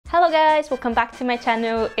Hello guys, welcome back to my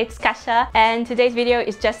channel. It's Kasha, and today's video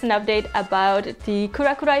is just an update about the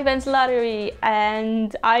KURA KURA events lottery,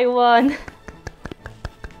 and I won.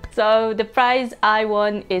 So the prize I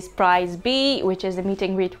won is prize B, which is a meet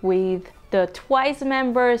and greet with the twice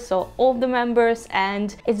members, so all the members,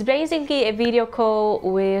 and it's basically a video call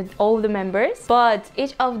with all the members, but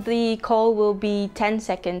each of the call will be 10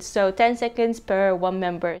 seconds, so 10 seconds per one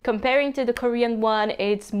member. Comparing to the Korean one,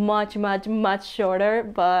 it's much shorter,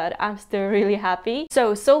 but I'm still really happy.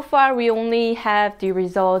 So far we only have the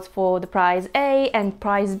results for the prize A and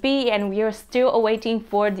prize B, and we are still awaiting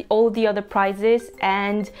for all the other prizes.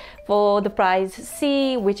 And for the prize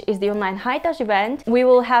C, which is the online high touch event, we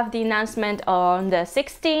will have the announcement on the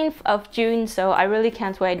 16th of June, so I really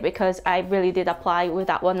can't wait because I really did apply with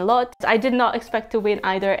that one a lot. I did not expect to win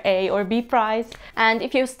either A or B prize. And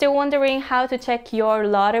if you're still wondering how to check your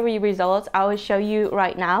lottery results, I will show you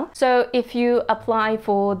right now. So if you apply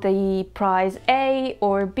for the prize A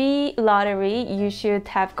or B lottery, you should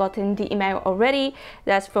have gotten the email already.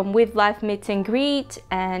 That's from With Life Meet and Greet,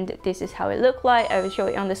 and this is how it looked like. I will show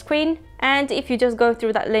it on the screen. And if you just go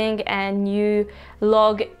through that link and you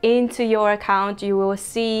log into your account, you will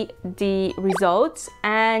see the results.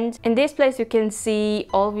 And in this place, you can see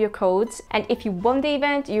all of your codes. And if you won the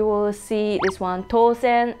event, you will see this one,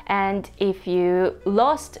 Tosen. And if you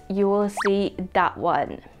lost, you will see that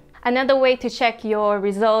one. Another way to check your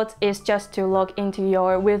results is just to log into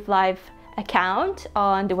your With Life account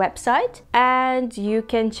on the website, and you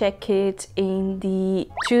can check it in the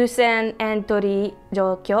Chusen entry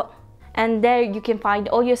jokyo. And there you can find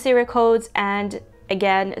all your serial codes, and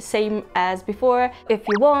again, same as before. If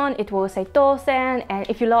you won, it will say Tosen, and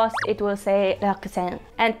if you lost, it will say Rakusen.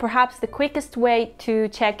 And perhaps the quickest way to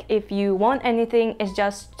check if you won anything is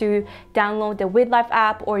just to download the With Life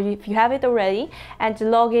app, or if you have it already, and to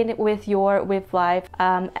log in with your With Life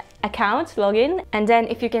account, login. And then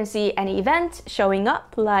if you can see any event showing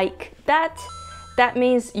up like that, that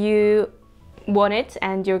means you won it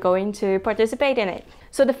and you're going to participate in it.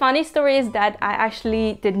 So the funny story is that I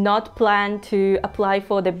actually did not plan to apply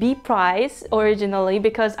for the B prize originally,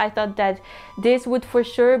 because I thought that this would for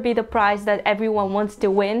sure be the prize that everyone wants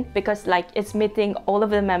to win, because like it's meeting all of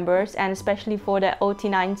the members, and especially for the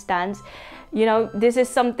OT9 stands, you know, this is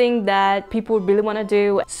something that people really want to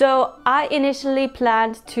do. So I initially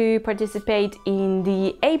planned to participate in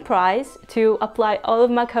the A prize, to apply all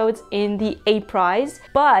of my codes in the A prize,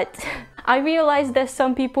 but I realized that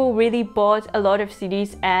some people really bought a lot of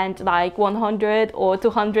CDs, and like 100 or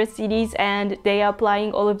 200 CDs, and they are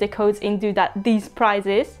applying all of the codes into these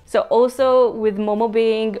prizes. So also with Momo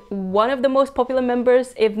being one of the most popular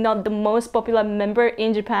members, if not the most popular member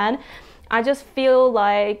in Japan, I just feel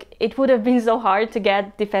like it would have been so hard to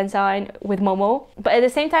get the fan sign with Momo. But at the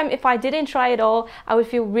same time, if I didn't try at all, I would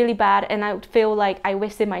feel really bad, and I would feel like I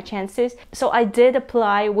wasted my chances. So I did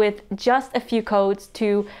apply with just a few codes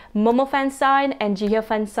to Momo fan sign and Jihyo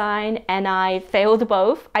fan sign, and I failed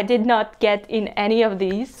both. I did not get in any of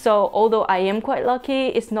these. So although I am quite lucky,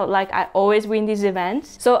 it's not like I always win these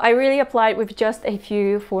events. So I really applied with just a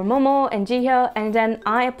few for Momo and Jihyo, and then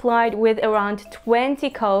I applied with around 20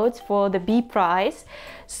 codes for the B prize.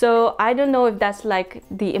 So I don't know if that's like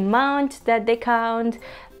the amount that they count,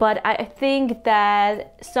 but I think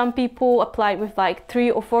that some people applied with like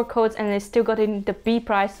 3 or 4 codes and they still got in the B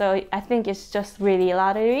prize, so I think it's just really a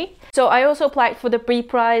lottery. So I also applied for the B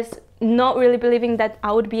prize, not really believing that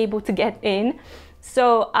I would be able to get in.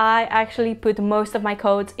 So I actually put most of my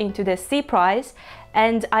codes into the C prize,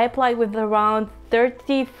 and I applied with around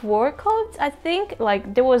 34 codes, I think.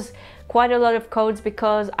 Like there was quite a lot of codes,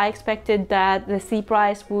 because I expected that the C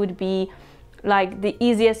prize would be like the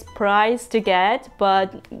easiest prize to get,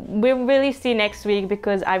 but we'll really see next week,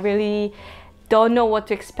 because I really don't know what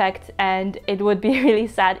to expect, and it would be really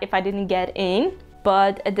sad if I didn't get in.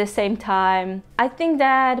 But at the same time, I think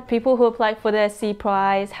that people who applied for the C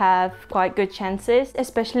prize have quite good chances,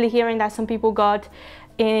 especially hearing that some people got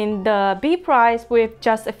in the B prize with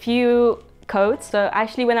just a few codes. So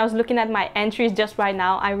actually, when I was looking at my entries just right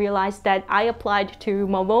now, I realized that I applied to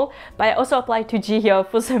Momo, but I also applied to Jihyo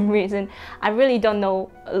for some reason. I really don't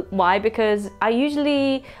know why, because I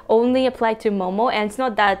usually only apply to Momo, and it's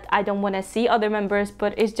not that I don't want to see other members,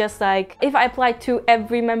 but it's just like if I apply to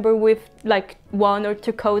every member with like 1 or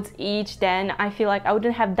 2 codes each, then I feel like I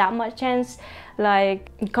wouldn't have that much chance,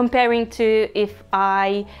 like comparing to if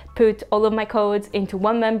I put all of my codes into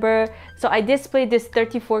one member. So I did split this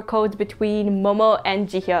 34 codes between Momo and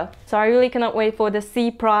Jihyo. So I really cannot wait for the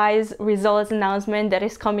C prize results announcement that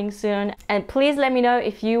is coming soon. And please let me know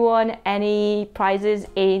if you won any prizes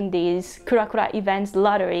in this KURA KURA events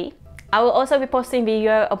lottery. I will also be posting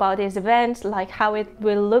video about this event, like how it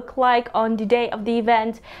will look like on the day of the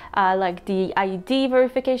event, like the ID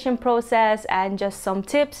verification process, and just some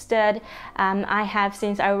tips that I have,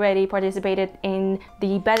 since I already participated in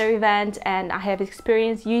the beta event and I have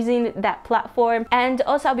experience using that platform. And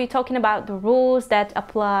also I'll be talking about the rules that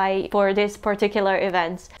apply for this particular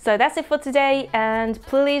event. So that's it for today, and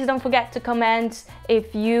please don't forget to comment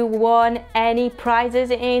if you won any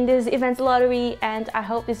prizes in this event lottery, and I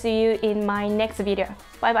hope to see you in my next video.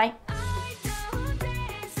 Bye bye.